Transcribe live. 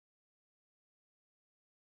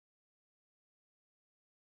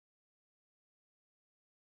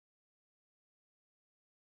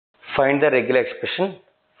Find the regular expression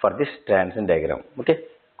for this transition diagram. Okay,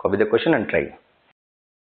 copy the question and try.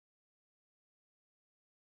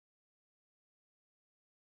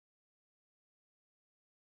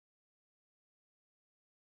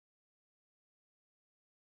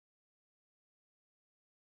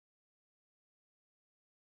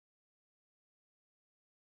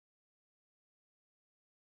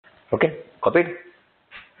 Okay, copied.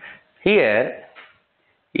 Here,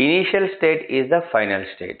 initial state is the final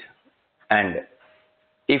state, and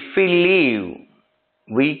if we leave,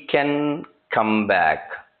 we can come back.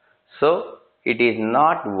 So it is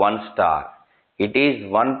not 1 star, it is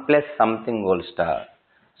 1 plus something whole star.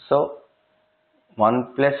 So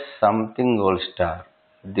 1 plus something whole star.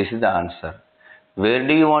 This is the answer. Where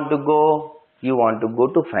do you want to go? You want to go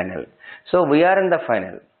to final. So we are in the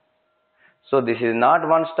final. So this is not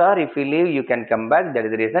 1 star. If you leave, you can come back. That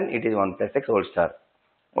is the reason it is 1 plus x whole star.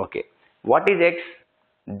 Okay. What is x?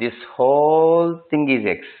 This whole thing is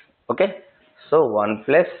x. Okay. So 1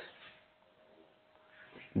 plus,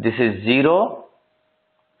 this is 0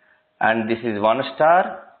 and this is 1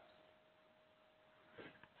 star,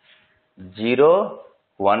 0,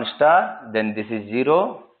 1 star, then this is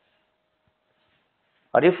 0.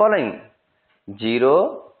 Are you following?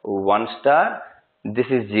 0, 1 star, this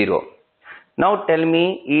is 0. Now tell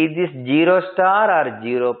me, is this 0 star or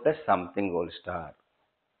 0 plus something whole star?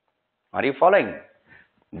 Are you following?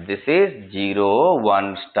 This is 0,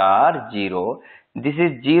 1 star, 0. This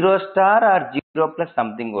is 0 star or 0 plus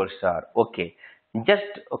something whole star. Okay.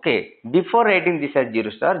 Okay. Before writing this as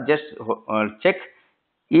 0 star, just check.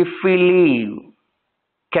 If we leave,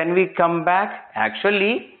 can we come back?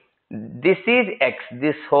 Actually, this is x.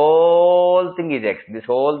 This whole thing is x. This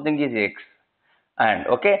whole thing is x. And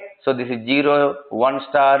okay, so this is 0, 1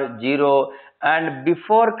 star, 0, and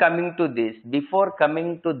before coming to this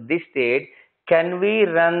state, can we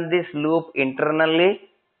run this loop internally?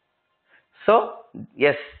 So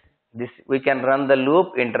yes, this we can run the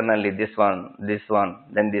loop internally, this one,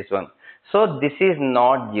 then this one. So this is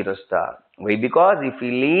not 0 star. Why? Because if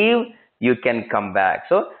you leave, you can come back.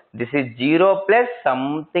 So this is 0 plus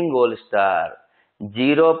something whole star.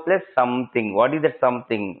 0 plus something. What is that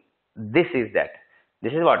something? This is that.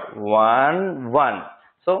 This is what? 1, 1.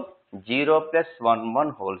 So 0 plus 1, 1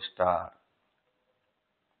 whole star.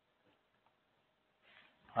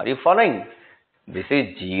 Are you following? This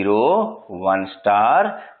is 0, 1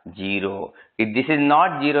 star, 0. This is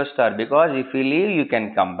not 0 star because if you leave, you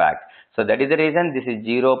can come back. So that is the reason this is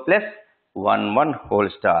 0 plus 1, 1 whole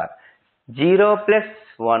star. 0 plus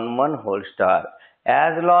 1, 1 whole star.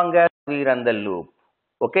 As long as we run the loop.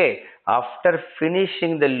 Okay. After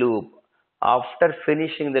finishing the loop,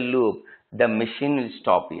 the machine will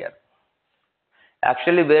stop here.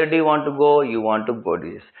 Actually, where do you want to go? You want to go to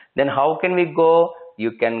this. Then how can we go?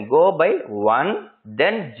 You can go by 1,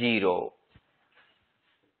 then 0.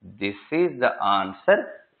 This is the answer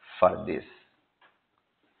for this.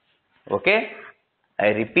 Okay. I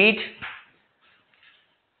repeat.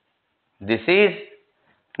 This is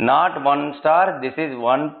not 1 star. This is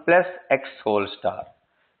 1 plus x whole star.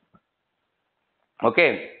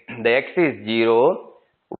 Okay. The x is 0,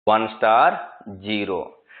 1 star,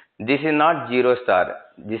 0. This is not 0 star.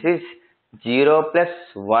 This is 0 plus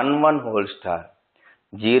 1, 1 whole star.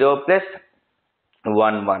 0 plus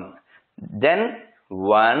 1, 1. Then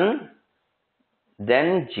 1,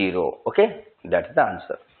 then 0. Okay. That's the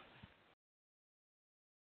answer.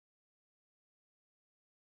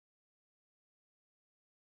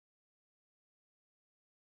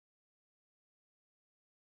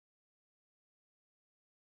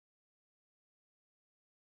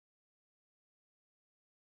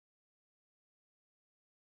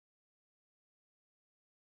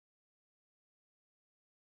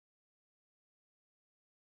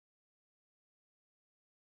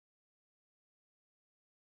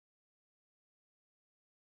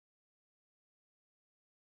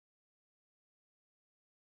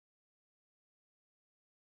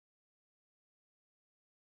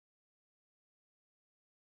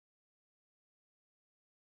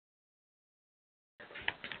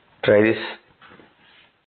 Try this.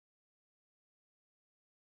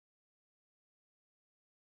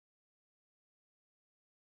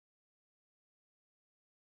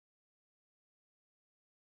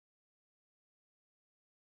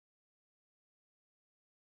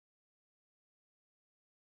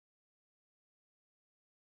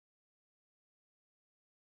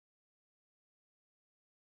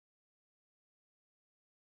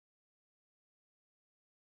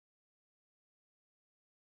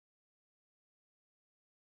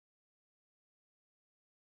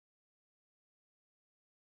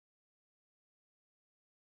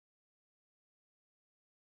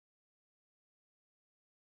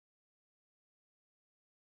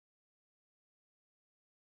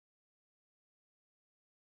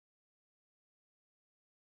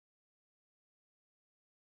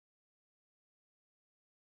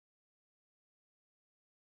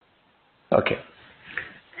 Okay,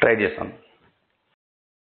 try this one.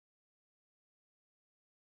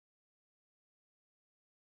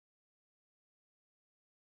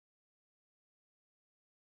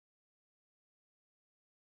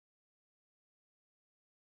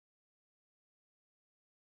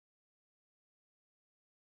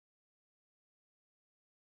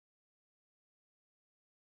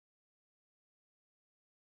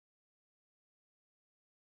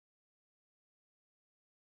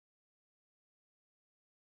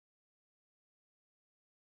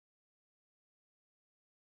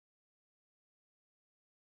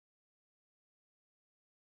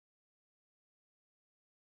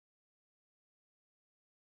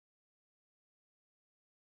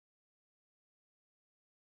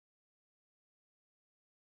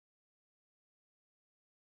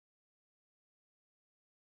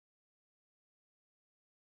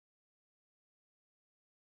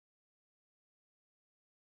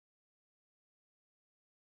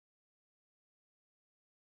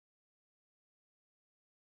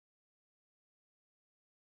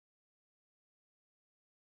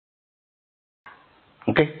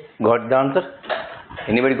 Okay, got the answer?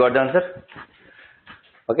 Anybody got the answer?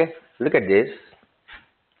 Okay, look at this.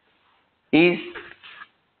 Is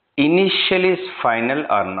initial is final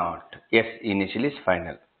or not? Yes, initial is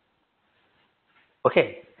final.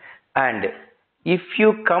 Okay, and if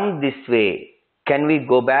you come this way, can we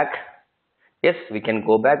go back? Yes, we can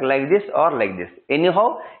go back like this or like this.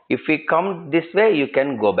 Anyhow, if we come this way, you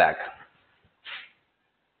can go back.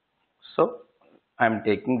 So, I am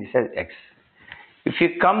taking this as x. If you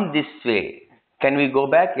come this way, can we go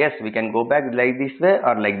back? Yes, we can go back like this way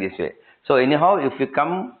or like this way. So, anyhow, if you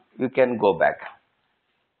come, you can go back.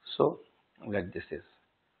 So, like this is.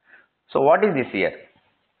 So, what is this here?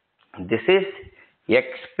 This is x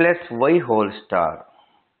plus y whole star.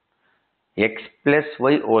 X plus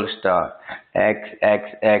y whole star. X,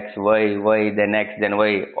 y, then x, then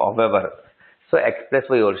y, however. So, x plus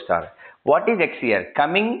y whole star. What is x here?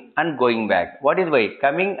 Coming and going back. What is y?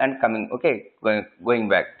 Coming and coming. Okay, going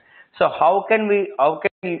back. So, how can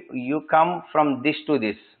you come from this to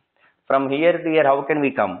this? From here to here, how can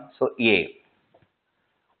we come? So, A.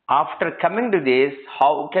 After coming to this,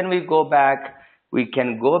 how can we go back? We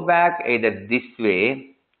can go back either this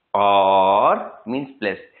way or means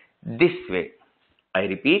plus this way. I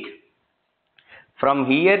repeat, from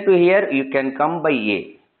here to here you can come by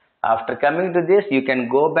A. After coming to this, you can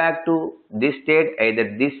go back to this state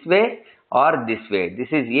either this way or this way. This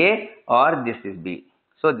is A or this is B.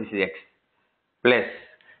 So this is X plus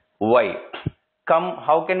Y. Come,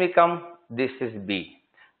 how can we come? This is B.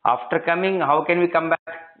 After coming, how can we come back?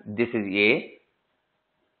 This is A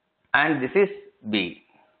and this is B.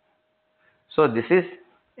 So this is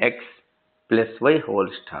X plus Y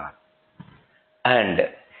whole star. And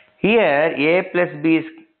here A plus B is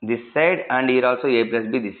this side and here also A plus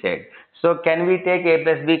B this side. So can we take A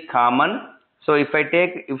plus B common? So if we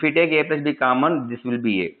take A plus B common, this will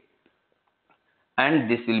be A and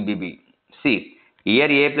this will be B. See, here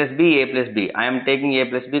A plus B. I am taking A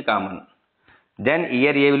plus B common. Then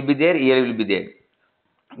here A will be there, here A will be there.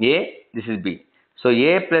 A, this is B. So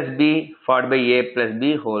A plus B followed by A plus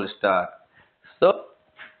B whole star. So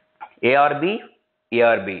A or B, A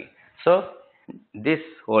or B. So this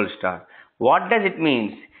whole star. What does it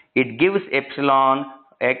mean? It gives epsilon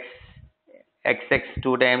x, xx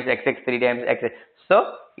 2 times, xx 3 times, xx.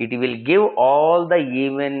 So it will give all the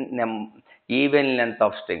even length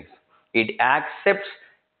of strings. It accepts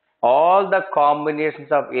all the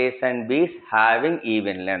combinations of A's and B's having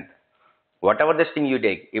even length. Whatever the string you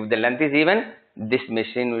take, if the length is even, this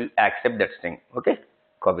machine will accept that string. Okay,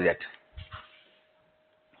 copy that.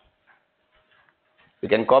 You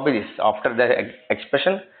can copy this after the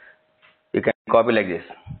expression. You can copy like this.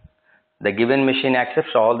 The given machine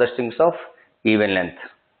accepts all the strings of even length.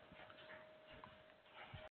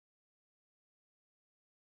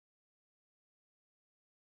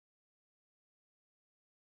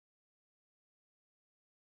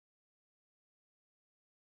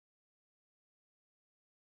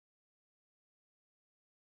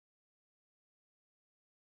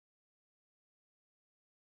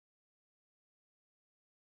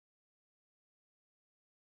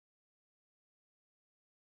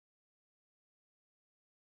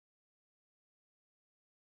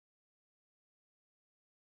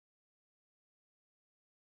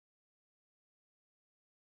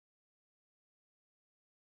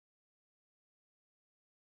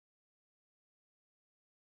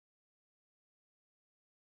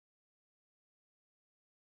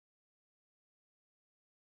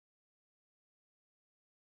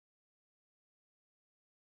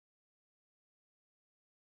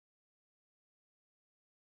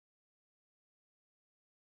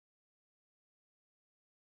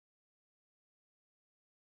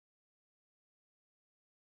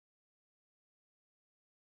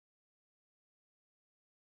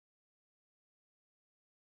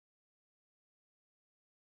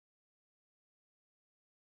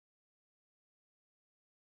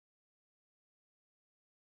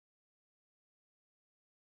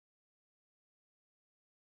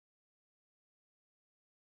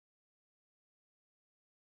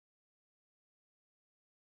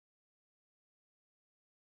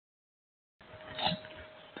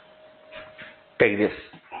 take this.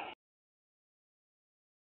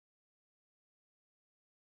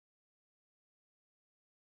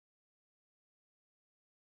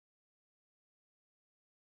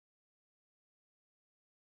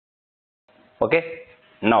 Okay,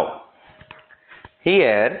 now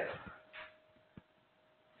here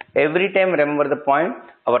every time remember the point,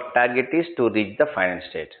 our target is to reach the final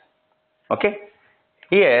state. Okay,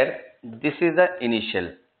 here this is the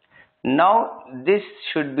initial. Now this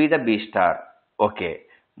should be the B star. Okay,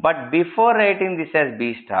 but before writing this as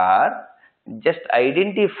B star, just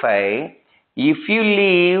identify, if you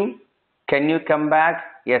leave, can you come back?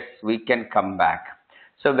 Yes, we can come back.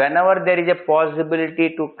 So whenever there is a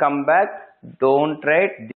possibility to come back, don't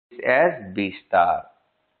write this as B star.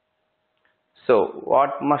 So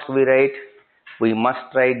what must we write? We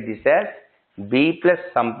must write this as B plus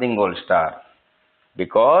something whole star.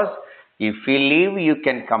 Because if you leave, you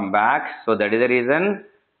can come back. So that is the reason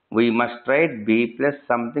we must write B plus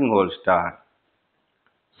something whole star.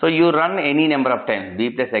 So you run any number of times, B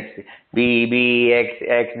plus X, B, X,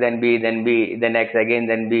 X, then B, then B, then X again,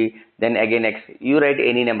 then B, then again X. You write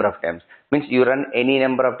any number of times. Means you run any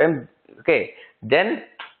number of times. Okay. Then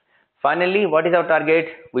finally, what is our target?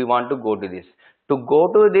 We want to go to this. To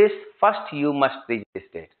go to this, first you must reach this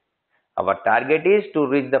state. Our target is to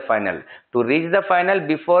reach the final. To reach the final,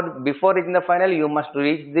 before reaching the final, you must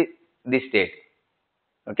reach this state.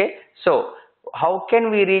 Okay. So how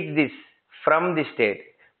can we reach this from this state?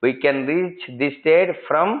 We can reach this state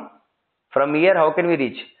from here. How can we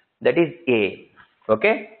reach? That is A.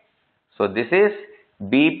 Okay. So this is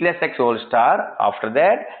B plus X whole star. After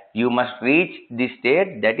that, you must reach this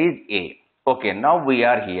state, that is A. Okay. Now we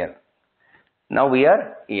are here. Now we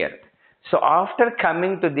are here. So after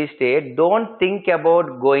coming to this state, don't think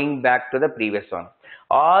about going back to the previous one.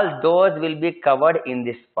 All those will be covered in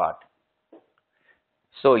this part.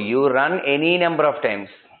 So you run any number of times.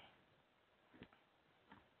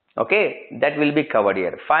 Okay, that will be covered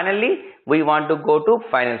here. Finally, we want to go to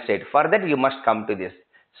final state. For that, you must come to this.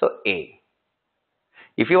 So A.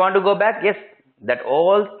 If you want to go back, yes, that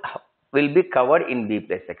all will be covered in B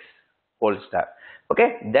plus X whole star.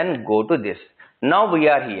 Okay, then go to this. Now we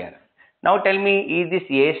are here. Now tell me, is this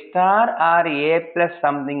A star or A plus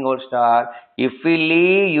something whole star? If we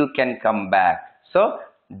leave, you can come back. So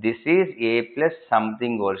this is A plus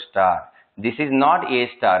something whole star. This is not A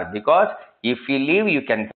star, because if you leave, you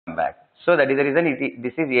can come back. So that is the reason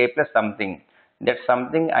this is A plus something. That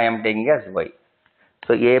something I am taking as Y.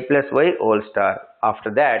 So A plus Y whole star.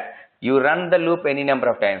 After that, you run the loop any number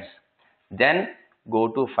of times. Then go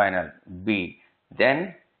to final B.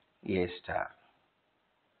 Then A star.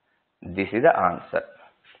 This is the answer.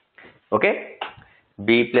 Okay.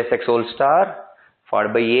 B plus X whole star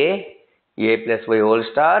followed by A plus Y whole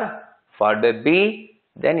star followed by B,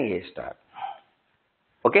 then A star.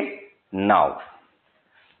 Okay. Now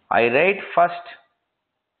I write first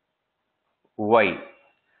Y.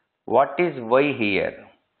 What is Y here?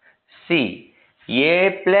 See,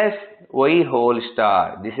 A plus Y whole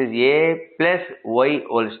star. This is A plus Y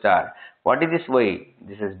whole star. What is this Y?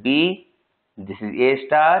 This is B. This is A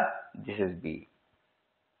star. This is B.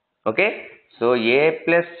 Okay. So A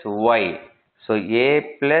plus Y. So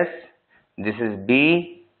A plus, this is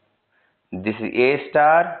B. This is A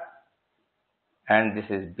star. And this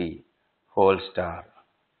is B whole star.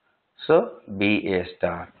 So B A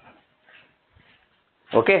star.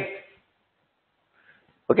 Okay.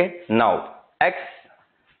 Okay. Now X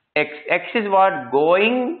is what?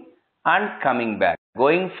 Going and coming back.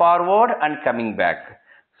 Going forward and coming back.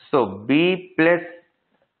 So B plus,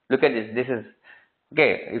 look at this. This is,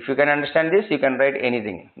 okay. If you can understand this, you can write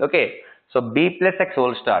anything. Okay. So B plus X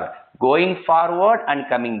whole star. Going forward and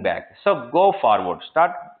coming back. So go forward.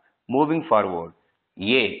 Start moving forward.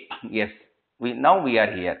 A. Yes. Now we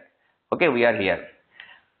are here. Okay. We are here.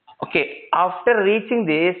 Okay. After reaching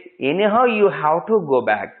this, anyhow you have to go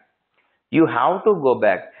back. You have to go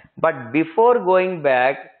back. But before going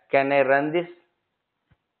back, can I run this?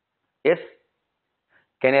 Yes.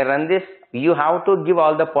 Can I run this? You have to give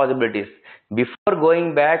all the possibilities. Before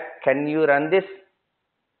going back, can you run this?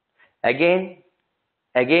 Again.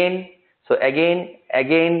 So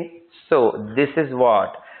again. So this is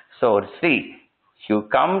what? So see, you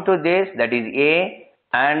come to this, that is A,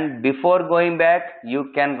 and before going back,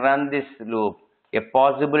 you can run this loop. A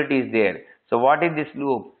possibility is there. So what is this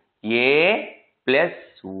loop? A plus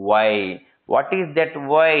Y. What is that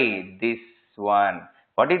Y? This one.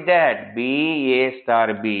 What is that? B A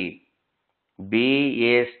star B.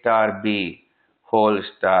 B A star B whole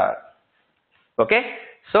star. Okay.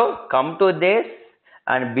 So come to this,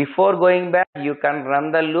 and before going back, you can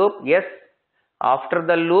run the loop. Yes. After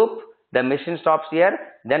the loop, The machine stops here,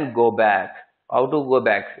 then go back. How to go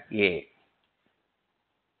back? A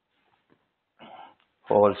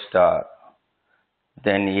whole star,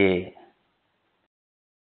 then A.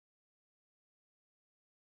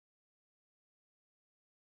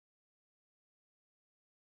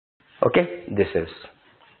 Okay, this is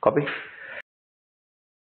copy.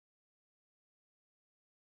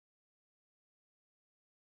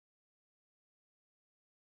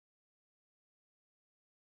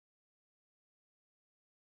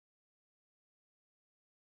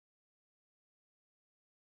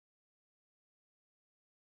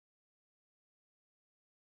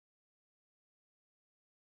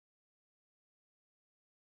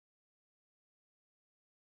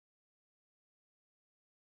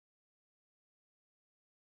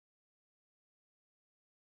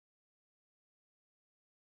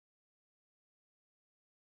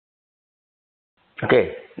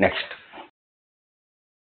 Okay, next.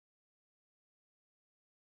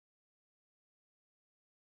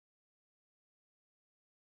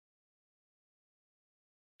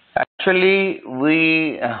 Actually,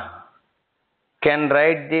 we can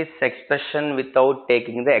write this expression without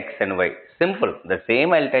taking the x and y. Simple. The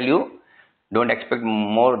same I'll tell you. Don't expect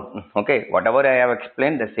more. Okay, whatever I have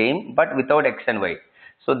explained, the same, but without x and y.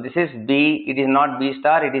 So this is b. It is not b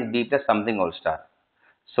star. It is b plus something whole star.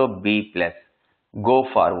 So b plus. Go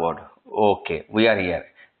forward. Okay, we are here.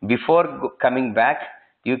 Before coming back,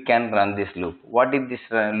 you can run this loop. What is this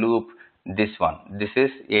loop? This one. This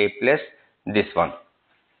is a plus this one.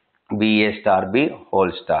 B a star b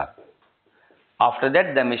whole star. After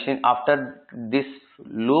that, the machine, after this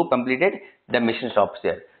loop completed, the machine stops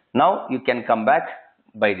there. Now you can come back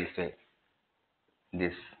by this way.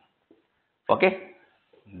 This. Okay.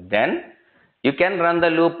 Then you can run the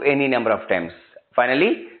loop any number of times.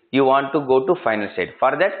 Finally, you want to go to final state.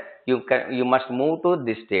 For that, you must move to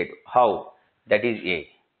this state. How? That is A.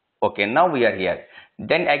 Okay, now we are here.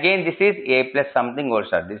 Then again, this is A plus something whole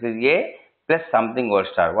star. This is A plus something whole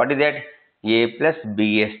star. What is that? A plus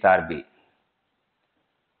B A star B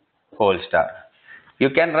whole star. You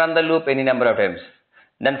can run the loop any number of times.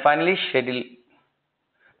 Then finally schedule.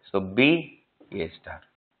 So B A star.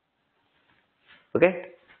 Okay.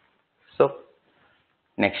 So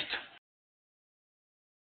next.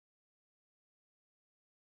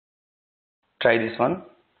 Try this one.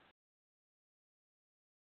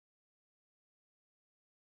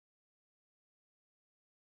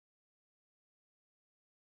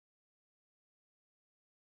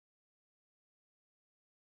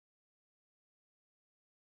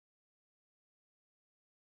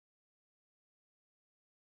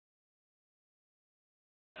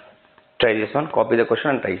 Try this one. Copy the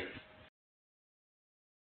question and try.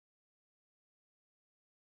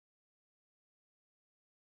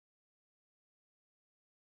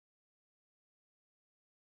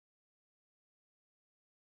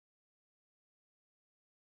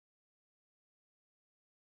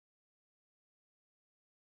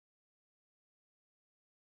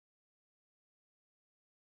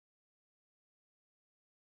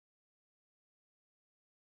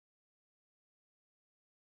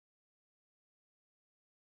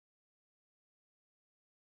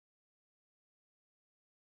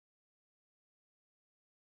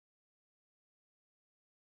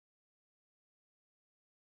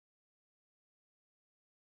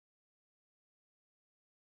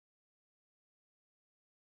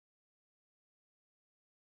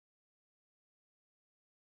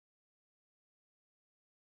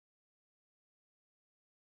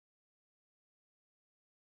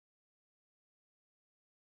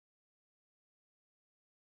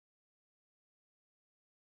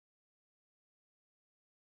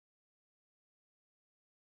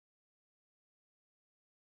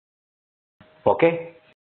 Okay.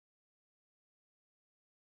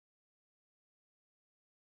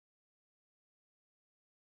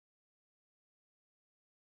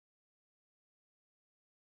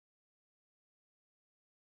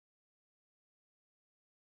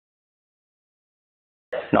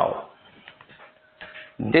 Now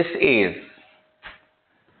this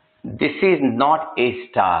is not A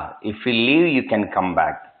star. If you leave, you can come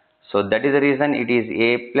back. So that is the reason it is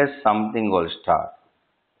A plus something whole star.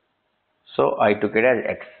 So I took it as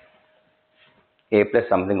X. A plus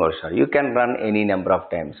something whole star. You can run any number of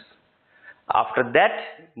times. After that,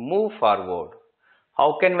 move forward.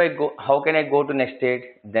 How can I go to next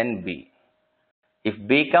state? Then B. If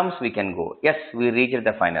B comes, we can go. Yes, we reached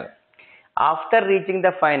the final. After reaching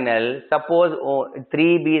the final, suppose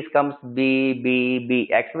 3 B's comes B, B, B.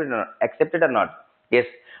 Accepted or not? Yes.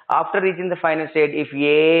 After reaching the final state, if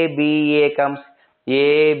A, B, A comes,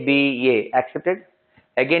 A, B, A. Accepted?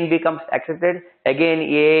 again B comes accepted, again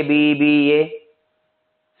A, B, B, A.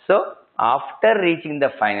 So after reaching the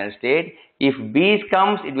final state, if B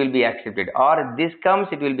comes, it will be accepted, or this comes,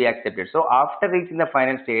 it will be accepted. So after reaching the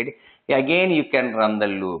final state, again you can run the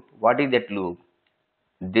loop. What is that loop?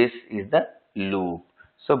 This is the loop.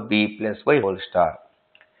 So B plus Y whole star.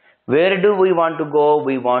 Where do we want to go?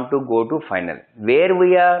 We want to go to final. Where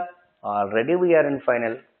we are? Already we are in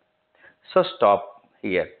final. So stop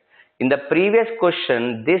here. In the previous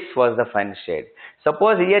question, this was the final state.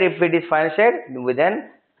 Suppose here if it is final state, we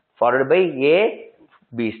then followed by A,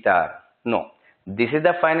 B star. No. This is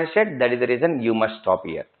the final state. That is the reason you must stop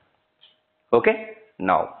here. Okay.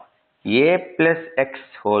 Now, A plus X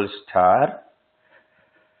whole star.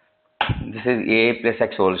 This is A plus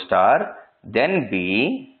X whole star. Then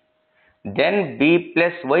B. Then B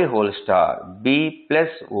plus Y whole star. B plus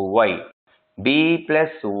Y. B plus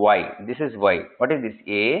Y. This is Y. What is this?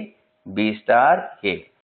 A, B star, A.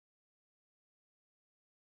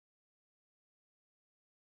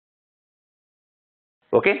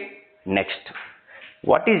 Okay. Next.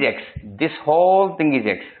 What is X? This whole thing is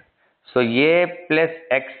X. So A plus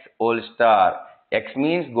X whole star. X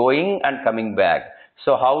means going and coming back.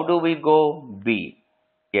 So how do we go? B.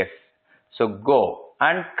 Yes. So go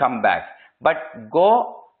and come back. But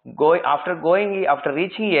after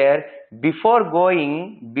reaching here, before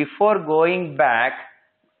going back,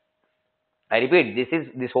 I repeat,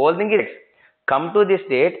 this whole thing is come to this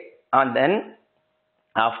state, and then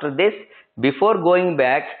after this, before going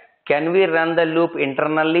back, can we run the loop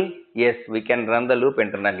internally? Yes, we can run the loop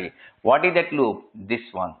internally. What is that loop? This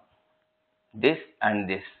one, this and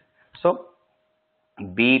this. So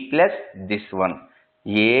B plus this one,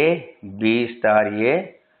 A, B star,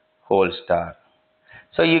 A whole star.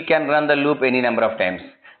 So you can run the loop any number of times.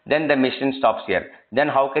 Then the machine stops here. Then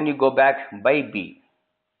how can you go back? By B.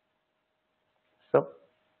 So,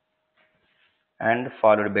 and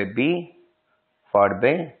followed by B, followed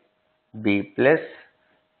by B plus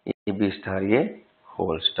A, B star, A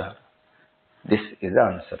whole star. This is the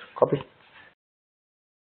answer. Copy.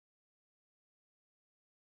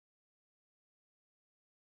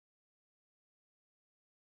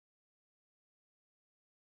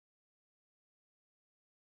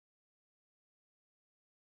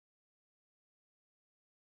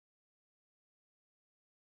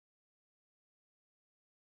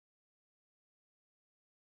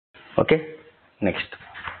 Okay. Next.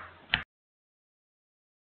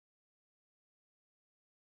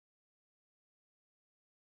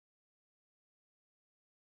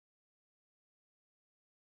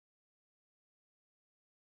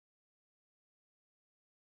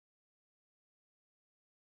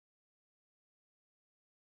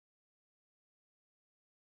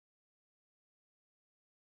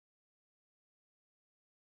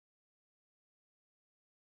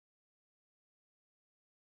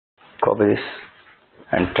 Copy this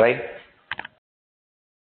and try.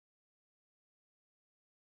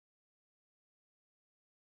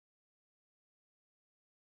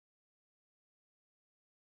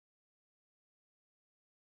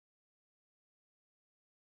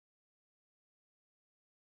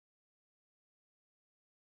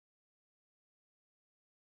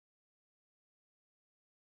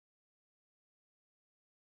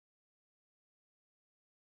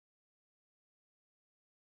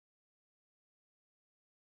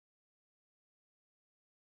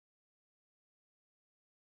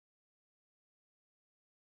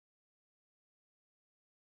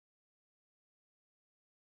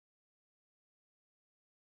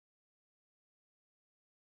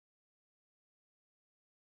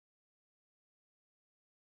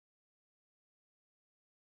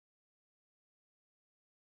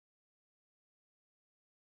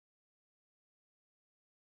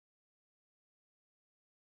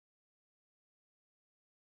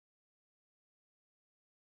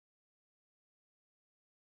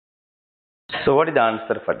 So what is the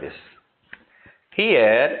answer for this?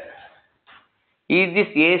 Here, is this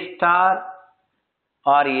A star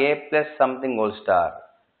or A plus something whole star?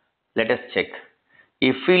 Let us check.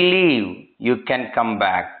 If we leave, you can come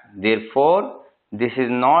back. Therefore, this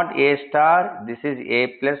is not A star, this is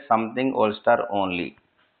A plus something whole star only.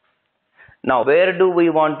 Now, where do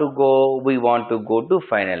we want to go? We want to go to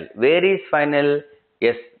final. Where is final?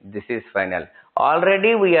 Yes, this is final.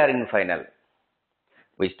 Already we are in final.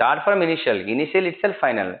 We start from initial itself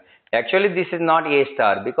final. Actually, this is not A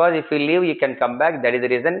star, because if we leave, you can come back. That is the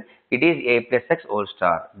reason it is A plus X whole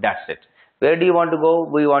star. That's it. Where do you want to go?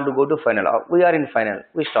 We want to go to final. We are in final.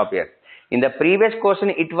 We stop here. In the previous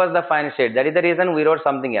question, it was the final state. That is the reason we wrote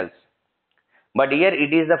something else. But here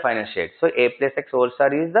it is the final state. So A plus X whole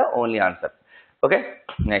star is the only answer. Okay,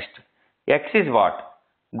 next. X is what?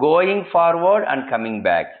 Going forward and coming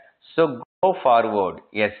back. So go forward,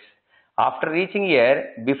 yes. After reaching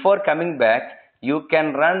here, before coming back, you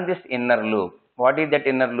can run this inner loop. What is that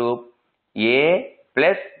inner loop? A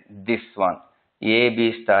plus this one. A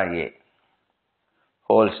B star A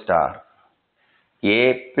whole star.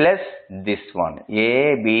 A plus this one.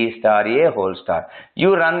 A B star A whole star.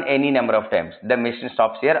 You run any number of times. The machine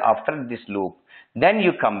stops here after this loop. Then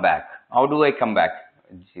you come back. How do I come back?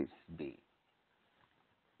 This is B.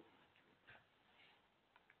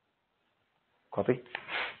 Copy.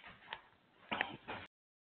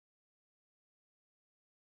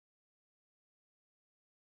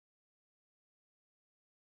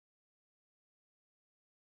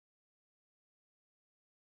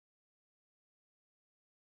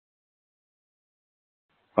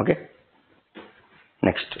 Okay.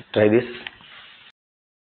 Next, try this.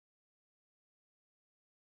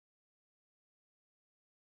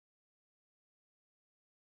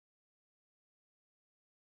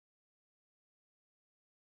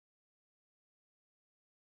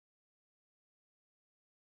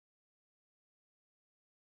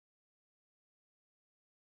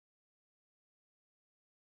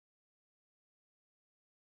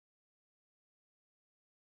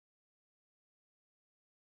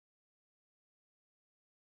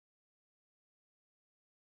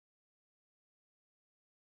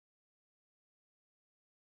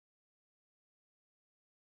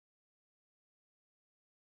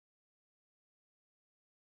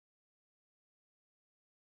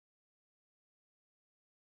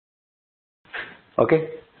 Okay.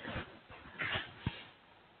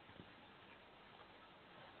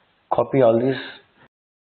 Copy all this.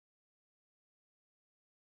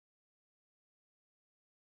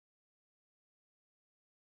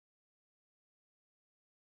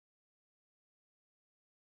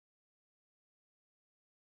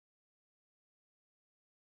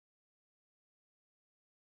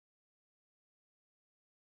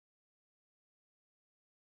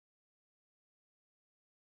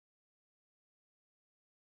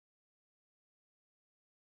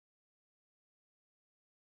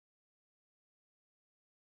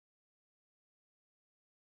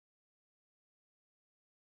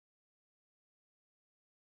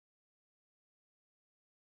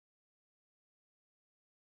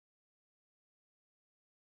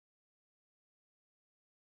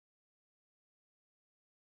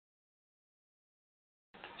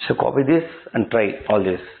 So copy this and try all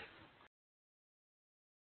this.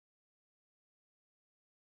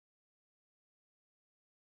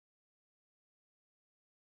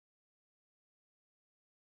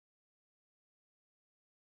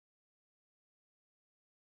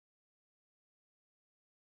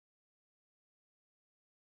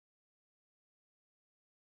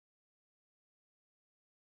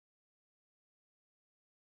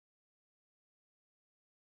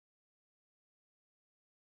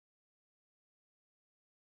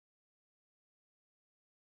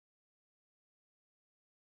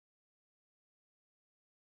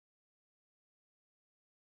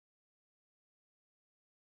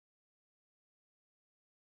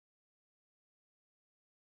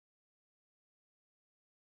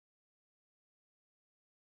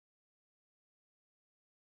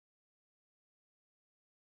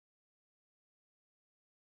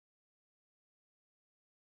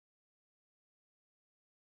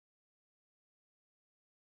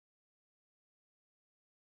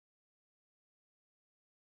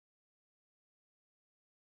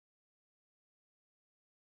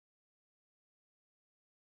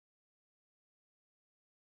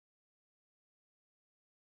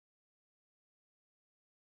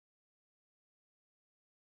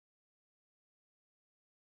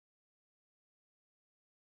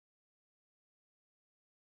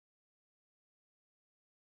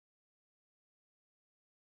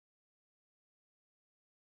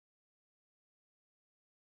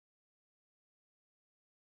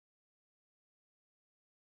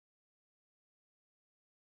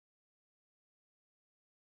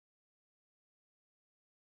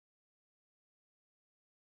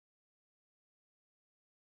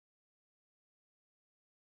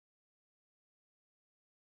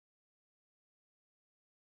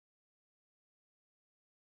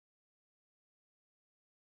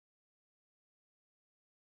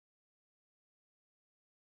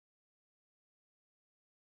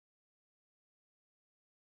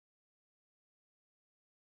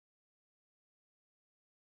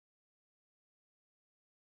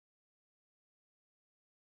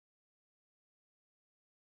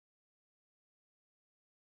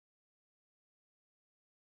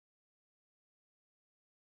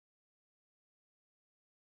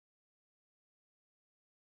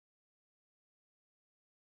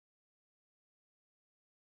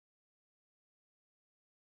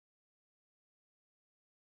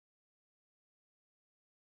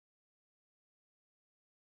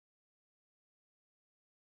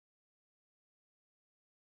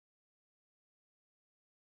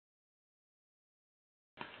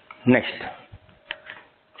 Next,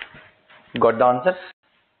 got the answers?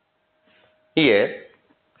 Here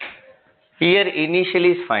initial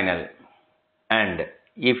is final, and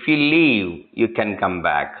if you leave, you can come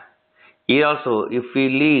back. Here also, if we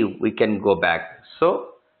leave, we can go back. So,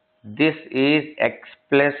 this is x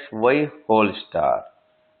plus y whole star.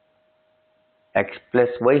 X plus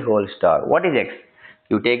y whole star. What is x?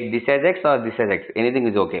 You take this as x or this as x. Anything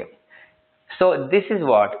is okay. So, this is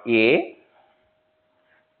what? A.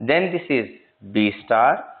 Then this is b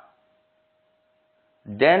star.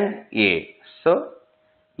 Then a. So,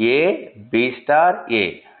 a, b star,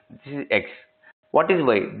 a. This is x. What is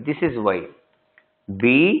y? This is y.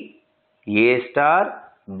 B, a star,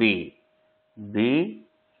 b. B,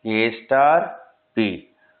 a star, b.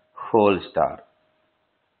 Whole star.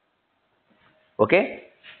 Okay?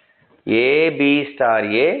 A, b star,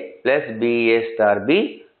 a plus b, a star,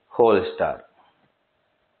 b. Whole star.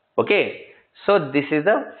 Okay? So, this is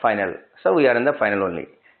the final. So, we are in the final only.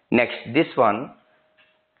 Next, this one.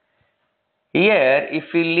 Here, if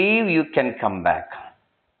we leave, you can come back.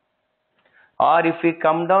 Or if we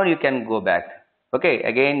come down, you can go back. Okay,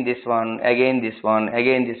 again this one, again this one,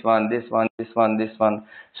 again this one, this one, this one, this one.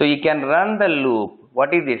 So you can run the loop.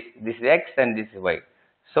 What is this? This is x and this is y.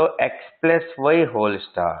 So x plus y whole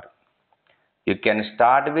star. You can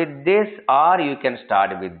start with this or you can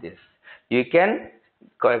start with this. You can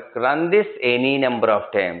run this any number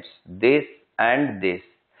of times. This and this.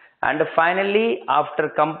 And finally, after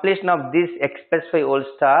completion of this x plus y whole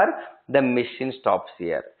star, the machine stops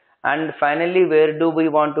here. And finally, where do we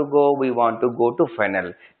want to go? We want to go to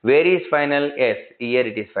final. Where is final? Yes, here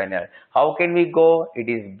it is final. How can we go? It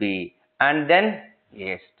is B. And then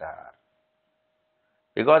A star.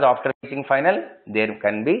 Because after reaching final, there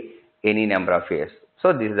can be any number of A's.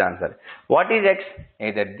 So this is the answer. What is x?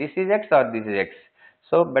 Either this is x or this is x.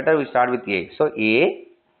 So better we start with A. So A.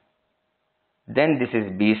 Then this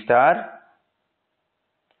is B star.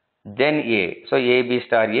 Then A. So A, B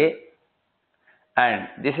star, A. And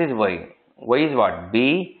this is y. Y is what?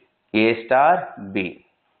 B, A star, B.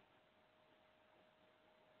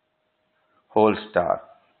 Whole star.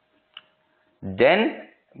 Then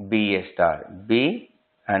B, A star, B.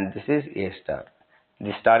 And this is A star.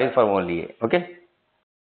 This star is for only A. Okay.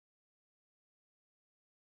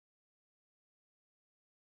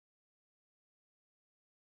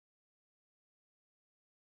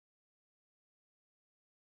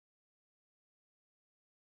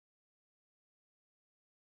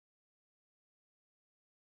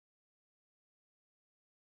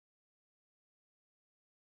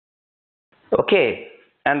 Okay.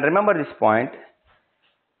 And remember this point.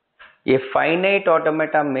 A finite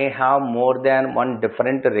automata may have more than one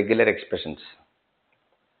different regular expressions.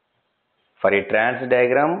 For a trans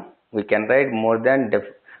diagram, we can write more than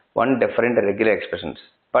one different regular expressions.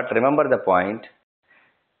 But remember the point,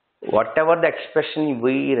 whatever the expression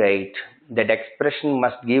we write, that expression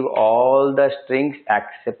must give all the strings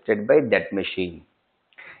accepted by that machine.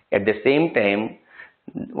 At the same time,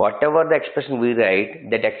 whatever the expression we write,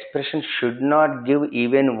 that expression should not give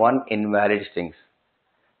even one invalid strings.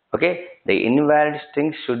 Okay, the invalid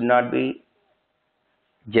strings should not be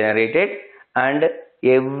generated and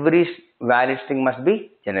every valid string must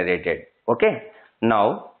be generated. Okay,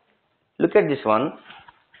 now look at this one.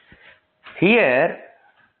 Here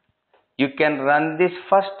you can run this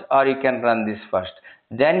first or you can run this first.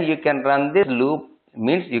 Then you can run this loop,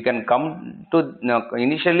 means you can come to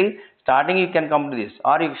initially starting you can come to this,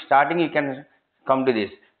 or if starting you can come to this.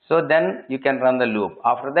 So then you can run the loop.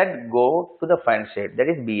 After that, go to the final state, that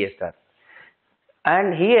is B A star.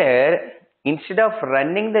 And here, instead of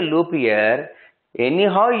running the loop here,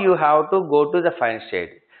 anyhow you have to go to the final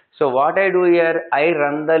state. So what I do here, I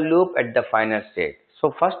run the loop at the final state.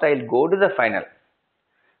 So first I will go to the final.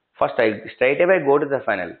 First I straight away go to the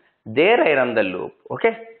final. There I run the loop.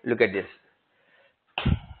 Okay, look at this.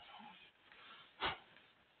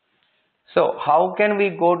 So how can we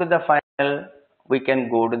go to the final? We can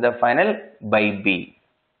go to the final by B.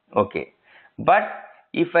 Okay. But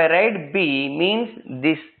if I write B, means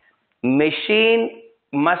this machine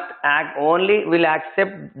must will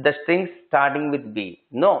accept the strings starting with B.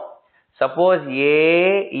 No. Suppose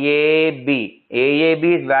A, B. A, B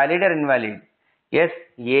is valid or invalid? Yes,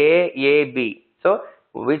 A, B. So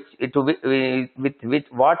with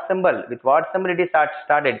what symbol? With what symbol it is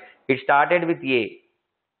started? It started with A.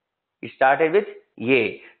 It started with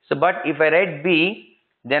A. So, but if I write B,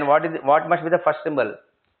 then what must be the first symbol?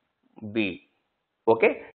 B.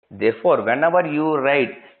 Okay. Therefore, whenever you write,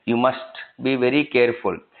 you must be very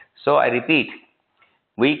careful. So, I repeat,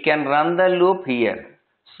 we can run the loop here.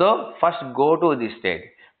 So, first go to this state.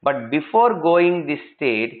 But before going this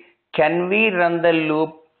state, Can we run the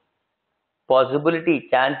loop? Possibility,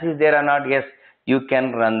 chances there or not? Yes, you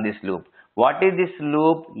can run this loop. What is this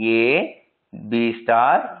loop? A, B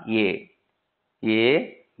star, A,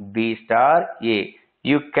 B star, A.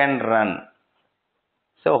 You can run.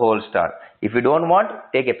 So whole star. If you don't want,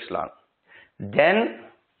 take epsilon. Then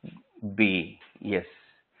B. Yes.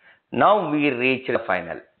 Now we reach the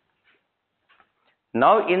final.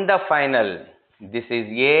 Now in the final, this is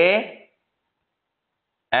A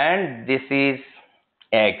and this is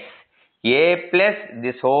X. A plus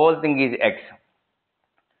this whole thing is X.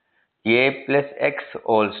 A plus X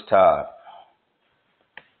whole star.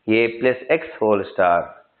 A plus X whole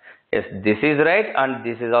star. Yes, this is right and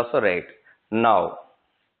this is also right. Now,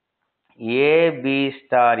 A, B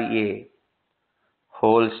star A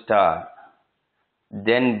whole star,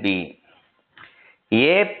 then B.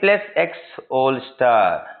 A plus X whole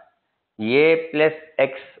star, A plus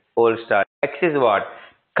X whole star. X is what?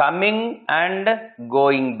 Coming and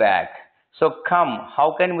going back. So come,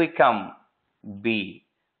 how can we come? B.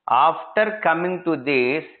 After coming to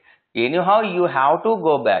this, anyhow you have to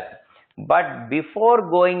go back. But before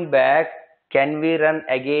going back, can we run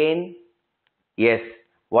again? Yes.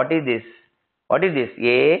 What is this? What is this?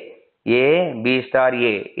 B star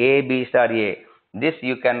A, B star A. This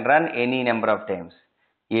you can run any number of times.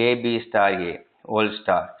 A, B star A, whole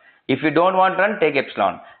star. If you don't want to run, take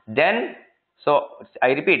epsilon. Then, so I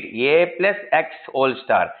repeat, A plus X whole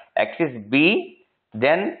star. X is B,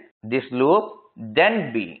 then this loop,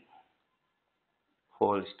 then B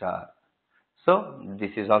whole star. So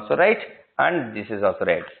this is also right and this is also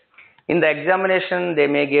right. In the examination, they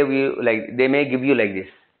may give you like this.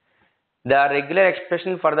 The regular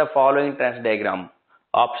expression for the following trans diagram.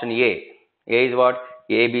 Option A. A is what?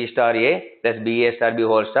 A B star A plus B A star B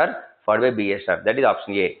whole star followed by B A star. That is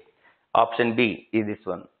option A. Option B is this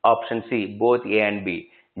one. Option C, both A and B.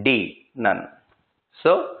 D, none.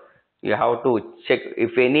 So you have to check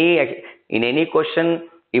if in any question,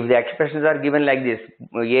 if the expressions are given like this,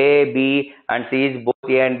 A, B and C is both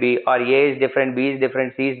A and B, or A is different, B is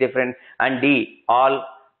different, C is different and D all,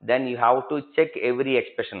 then you have to check every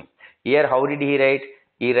expression. Here how did he write?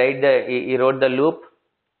 He wrote the loop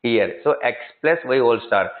here. So X plus Y whole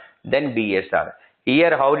star, then B A star.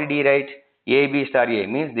 Here how did he write? A B star A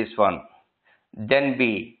means this one, then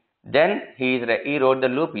B, then he wrote the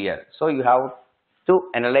loop here. So you have to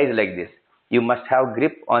analyze like this. You must have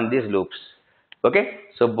grip on these loops. Okay,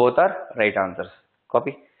 so both are right answers.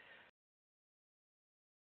 Copy.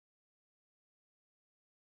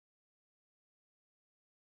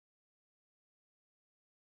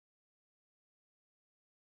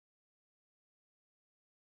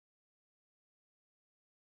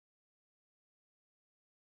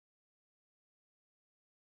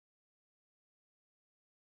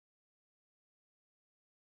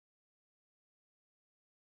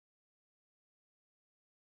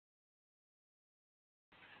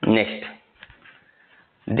 Next,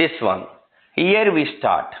 this one. Here we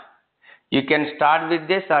start. You can start with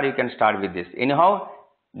this or you can start with this. Anyhow,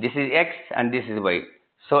 this is X and this is Y.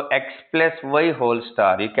 So X plus Y whole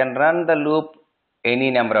star. You can run the loop any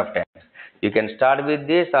number of times. You can start with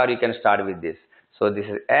this or you can start with this. So this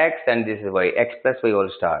is X and this is Y. X plus Y whole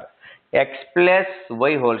star. X plus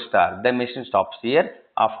Y whole star. The machine stops here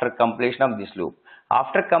after completion of this loop.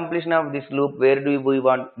 After completion of this loop, where do we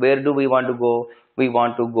want to go? We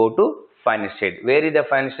want to go to final state. Where is the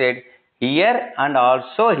final state? Here and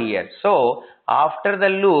also here. So after the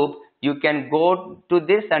loop, you can go to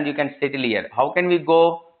this and you can settle here. How can we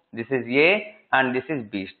go? This is A and this is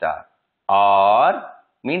B star, or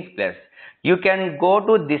means plus. You can go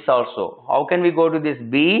to this also. How can we go to this?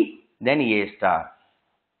 B, then A star.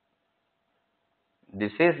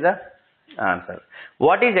 This is the answer.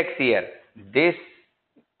 What is X here? This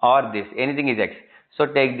or this. Anything is X. So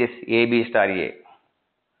take this A B star A.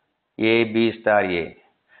 A B star A.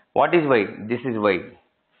 What is Y? This is Y.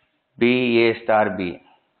 B A star B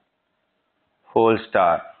whole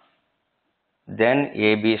star. Then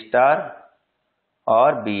A B star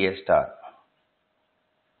or B A star.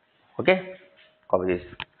 Okay? Copy this.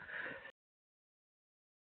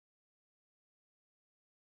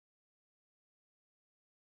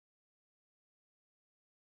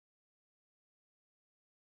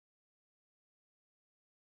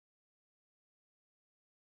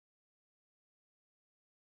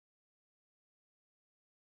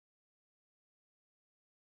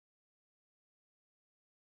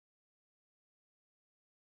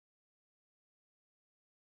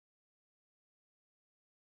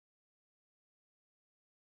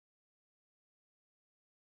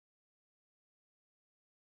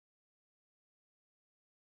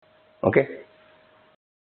 Okay?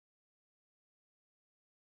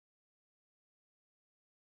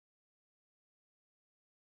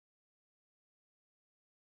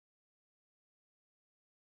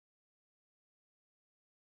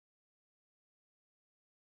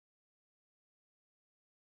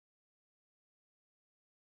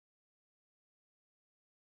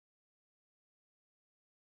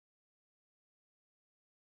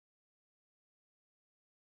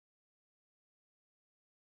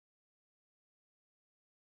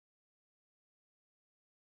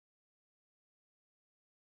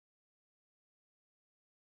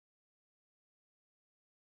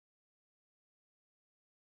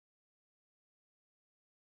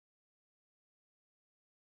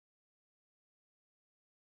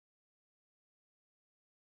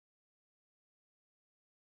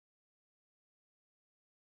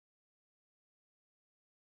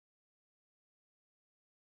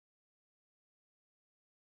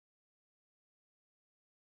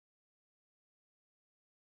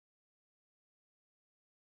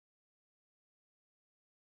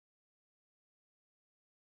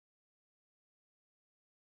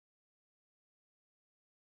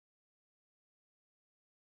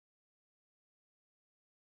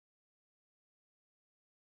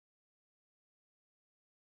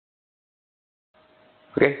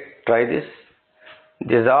 Okay, try this.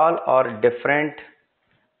 These all are different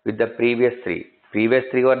with the previous three. Previous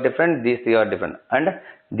three are different, these three are different, and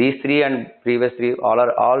these three and previous three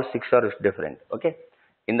all six are different. Okay,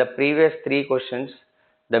 in the previous three questions,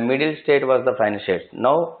 the middle state was the final state.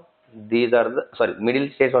 Now these are the middle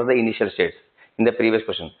states was the initial states in the previous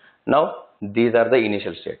question. Now these are the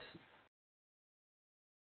initial states.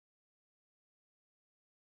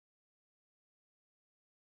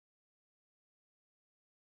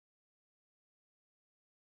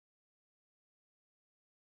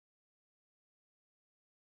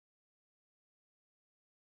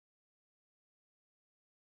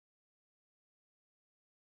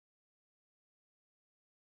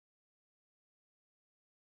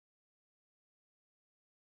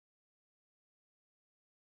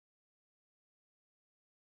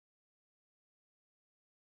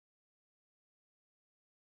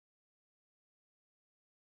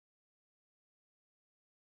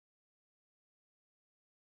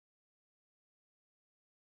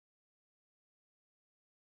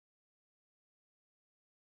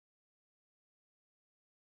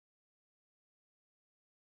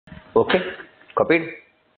 Okay, copied.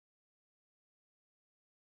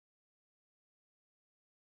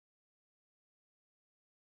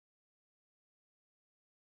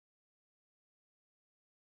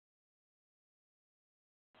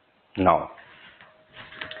 Now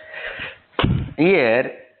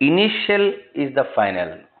here initial is the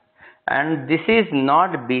final, and this is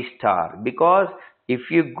not B star, because if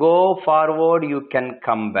you go forward you can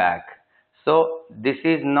come back. So this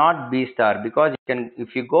is not B star, because you can,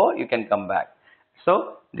 if you go you can come back.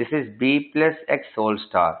 So this is B plus X whole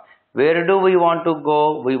star. Where do we want to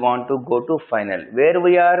go? We want to go to final. Where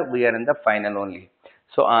we are? We are in the final only.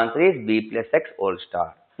 So answer is B plus X whole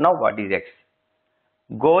star. Now what is X?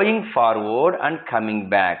 Going forward and coming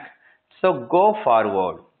back. So go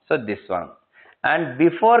forward. So this one. And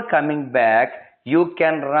before coming back, you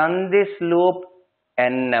can run this loop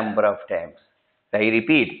n number of times. I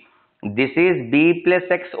repeat, this is B plus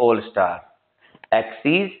X whole star. X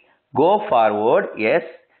is go forward, yes.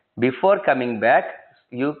 Before coming back,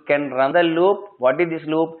 you can run the loop. What is this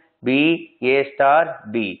loop? B A star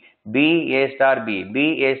B, B A star B,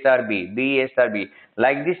 B A star B, B A star B.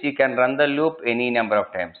 Like this, you can run the loop any number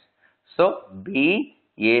of times. So B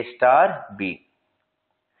A star B,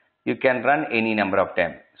 you can run any number of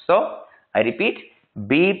times. So I repeat,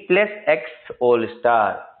 B plus X whole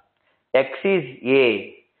star. X is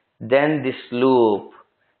A, then this loop,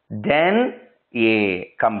 then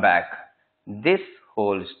A, come back. This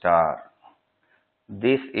whole star.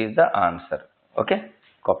 This is the answer. Okay,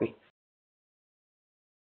 copy.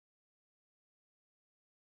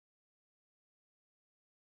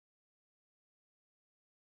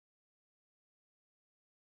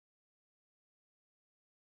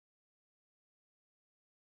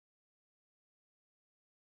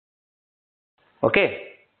 Okay,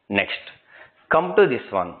 next. Come to this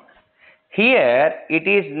one. Here it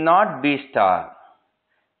is not B star.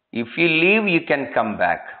 If you leave, you can come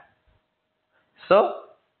back. So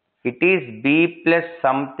it is B plus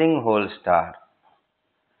something whole star.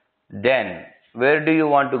 Then where do you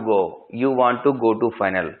want to go? You want to go to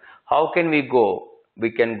final. How can we go?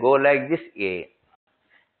 We can go like this A.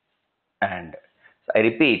 And so I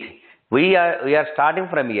repeat, we are starting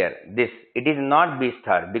from here. This, it is not B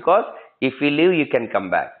star, because if we leave you can come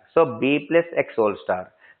back. So B plus X whole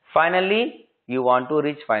star. Finally you want to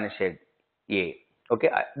reach final state A. Okay,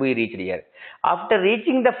 we reached here. After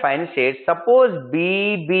reaching the final state, suppose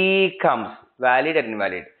B comes, valid and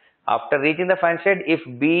invalid. After reaching the final state, if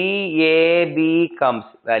B comes,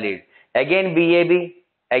 valid. Again BAB,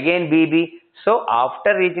 again BB. So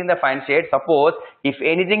after reaching the final state, suppose if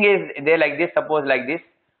anything is there like this, suppose like this,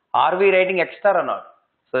 are we writing X star or not?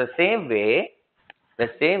 So the same way,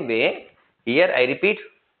 here I repeat,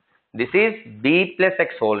 this is B plus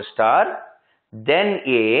X whole star, then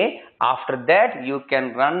A. After that you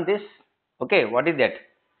can run this. Okay, what is that?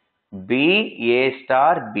 B A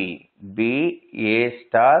star B, B A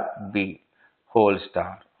star B whole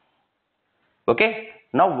star. Okay,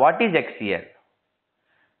 now what is X here?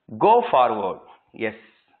 Go forward, yes,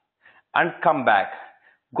 and come back.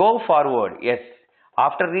 Go forward, yes.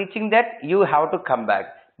 After reaching that, you have to come back.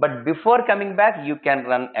 But before coming back, you can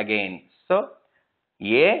run again. So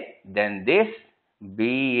A, then this,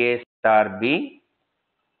 B A star B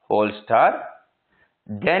whole star,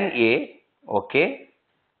 then A, okay,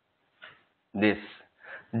 this.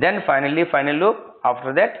 Then finally final loop.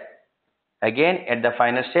 After that, again at the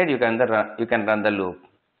final state, you can run the loop.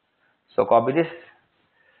 So copy this.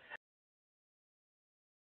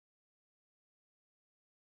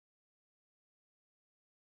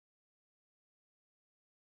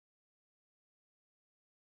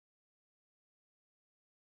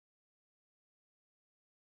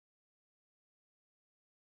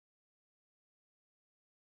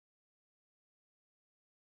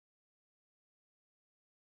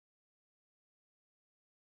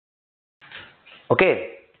 Okay.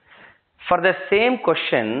 For the same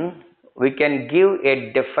question, we can give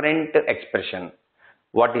a different expression.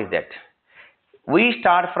 What is that? We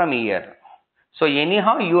start from here. So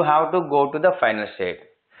anyhow, you have to go to the final state.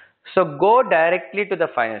 So go directly to the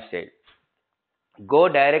final state. Go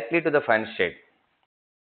directly to the final state.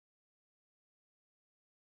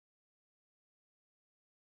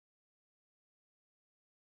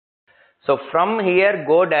 So from here,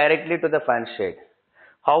 go directly to the final state.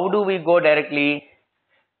 How do we go directly?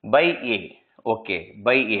 By A. Okay,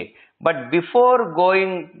 by A. But before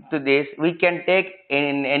going to this, we can take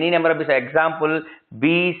in any number of this example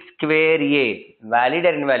B square A. Valid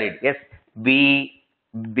or invalid? Yes, B,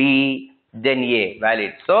 then A.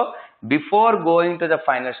 Valid. So before going to the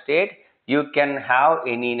final state, you can have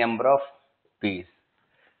any number of B's.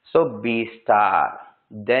 So B star,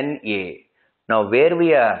 then A. Now where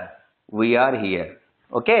we are? We are here.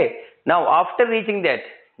 Okay. Now after reaching that,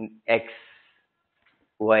 X,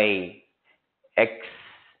 Y, X,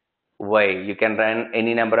 Y. You can run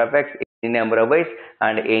any number of X, any number of Y's,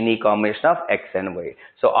 and any combination of X and Y.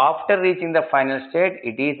 So after reaching the final state,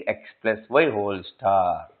 it is X plus Y whole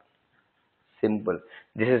star. Simple.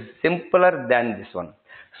 This is simpler than this one.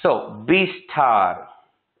 So B star,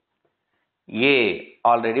 A,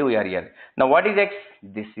 already we are here. Now what is X?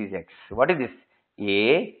 This is X. What is this?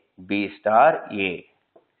 A, B star, A.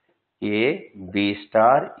 A, B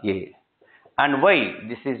star, A. And Y,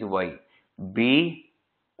 this is Y. B,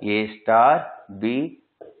 A star, B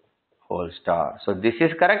whole star. So this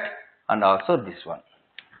is correct, and also this one.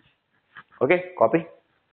 Okay, copy.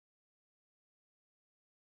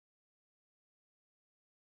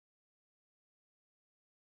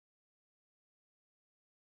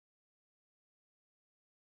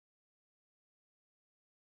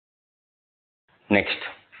 Next.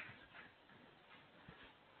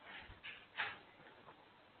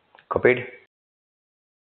 Copied.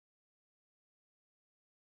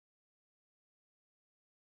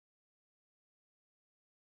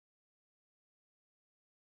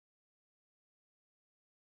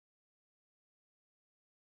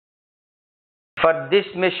 For this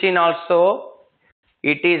machine also,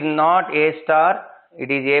 it is not A star, it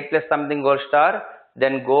is A plus something whole star,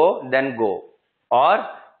 then go, then go. Or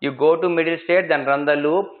you go to middle state, then run the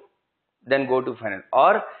loop, then go to final.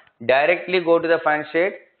 Or directly go to the final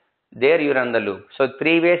state, there you run the loop. So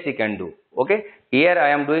three ways you can do. Okay. Here I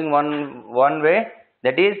am doing one way,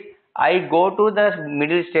 that is I go to the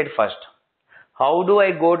middle state first. How do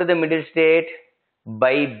I go to the middle state?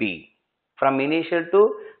 By B. From initial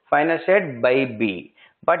to final state by B.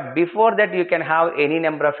 But before that you can have any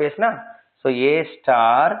number of A's, na? So A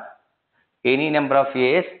star, any number of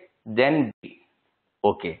A's, then B.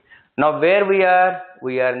 Okay. Now where we are?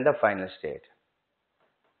 We are in the final state.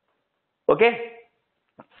 Okay.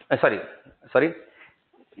 Sorry.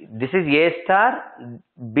 This is A star,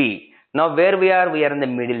 B. Now where we are? We are in the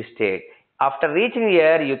middle state. After reaching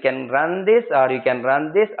here, you can run this, or you can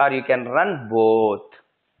run this, or you can run both.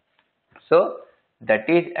 So that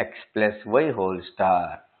is X plus Y whole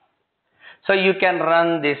star. So you can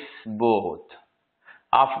run this both.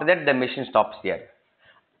 After that, the machine stops here.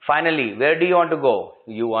 Finally, where do you want to go?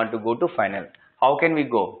 You want to go to final. How can we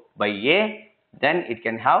go? By A, then it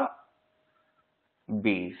can have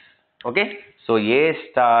B's. Okay. So A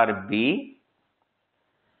star B.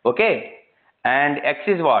 Okay. And X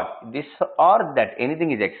is what? This or that.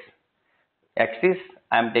 Anything is X. X is,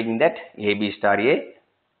 I am taking that A B star A.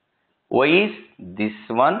 Y is this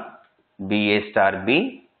one, B A star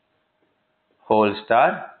B whole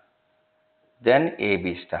star, then A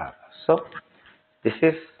B star. So this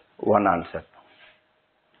is one answer.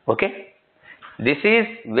 Okay. This is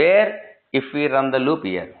where if we run the loop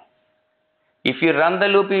here. If you run the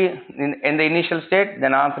loop in the initial state,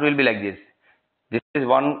 then answer will be like this. This is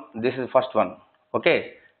one, this is first one.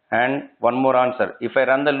 Okay. And one more answer. If I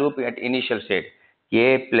run the loop at initial state,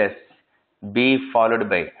 A plus B followed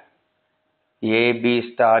by A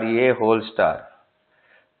B star A whole star,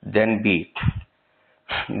 then B,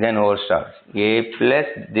 then whole star, A plus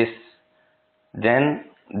this, then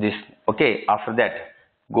this. Okay. After that,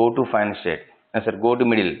 go to final state. Go to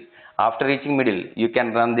middle. After reaching middle, you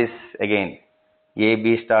can run this again. A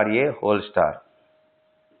B star A whole star.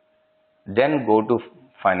 Then go to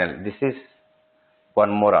final. This is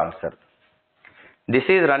one more answer. This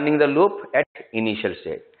is running the loop at initial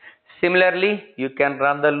state. Similarly, you can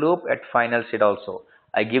run the loop at final state also.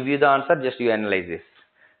 I give you the answer, just you analyze this.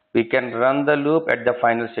 We can run the loop at the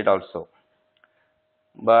final state also.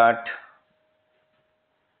 But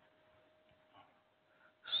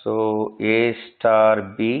so A star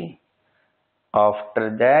B,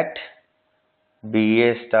 after that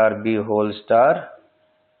BA star B whole star,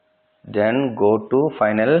 then go to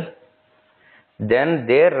final, then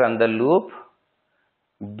there run the loop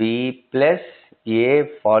B plus A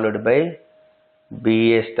followed by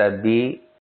BA star B